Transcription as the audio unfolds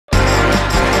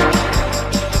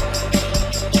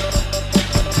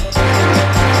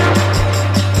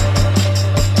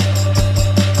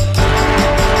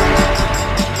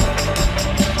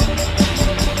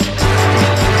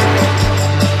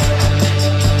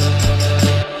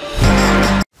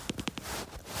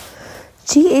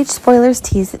Backstage, spoilers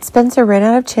tease that Spencer ran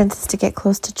out of chances to get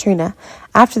close to Trina.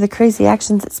 After the crazy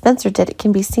actions that Spencer did, it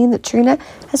can be seen that Trina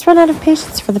has run out of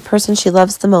patience for the person she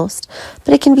loves the most.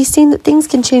 But it can be seen that things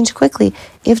can change quickly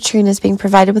if Trina is being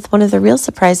provided with one of the real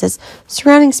surprises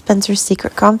surrounding Spencer's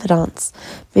secret confidants.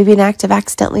 Maybe an act of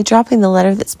accidentally dropping the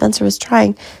letter that Spencer was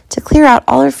trying to clear out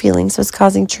all her feelings was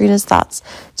causing Trina's thoughts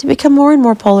to become more and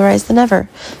more polarized than ever.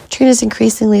 Trina's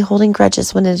increasingly holding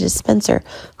grudges when it is Spencer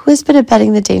who has been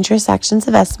abetting the dangerous actions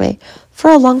of Esme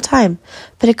for a long time,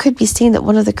 but it could be seen that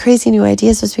one of the crazy new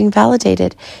ideas was being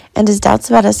validated, and as doubts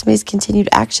about Esme's continued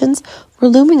actions were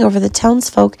looming over the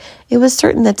townsfolk, it was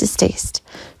certain that distaste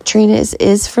Trina's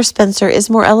is for Spencer is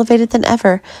more elevated than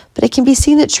ever, but it can be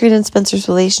seen that Trina and Spencer's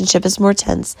relationship is more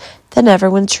tense than ever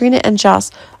when Trina and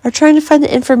Joss are trying to find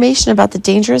the information about the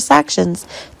dangerous actions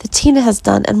that Tina has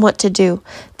done and what to do.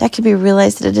 That can be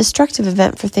realized at a destructive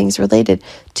event for things related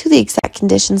to the exact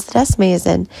conditions that Esme is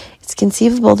in. It's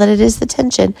conceivable that it is the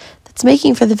tension that's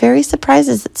making for the very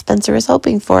surprises that Spencer is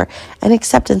hoping for and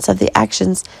acceptance of the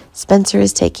actions Spencer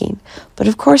is taking. But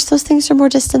of course, those things are more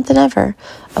distant than ever.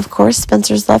 Of course,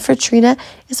 Spencer's love for Trina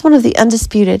is one of the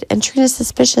undisputed, and Trina's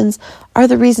suspicions are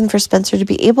the reason for Spencer to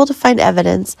be able to find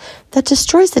evidence that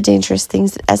destroys the dangerous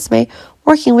things that Esme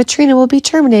working with Trina will be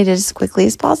terminated as quickly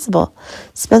as possible.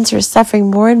 Spencer is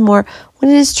suffering more and more when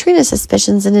it is Trina's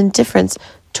suspicions and indifference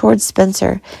towards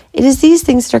Spencer. It is these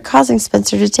things that are causing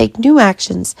Spencer to take new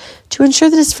actions to ensure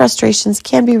that his frustrations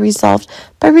can be resolved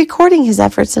by recording his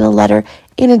efforts in a letter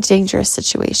in a dangerous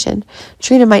situation.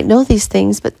 Trina might know these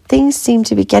things, but things seem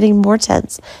to be getting more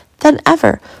tense than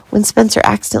ever when Spencer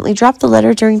accidentally dropped the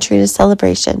letter during Trina's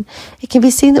celebration. It can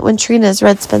be seen that when Trina has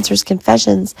read Spencer's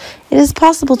confessions, it is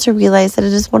possible to realize that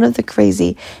it is one of the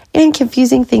crazy and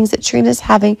confusing things that Trina is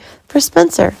having for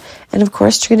Spencer. And of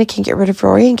course, Trina can get rid of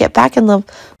Rory and get back in love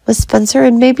with Spencer,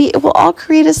 and maybe it will all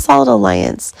create a solid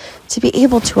alliance to be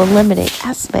able to eliminate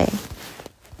Esme.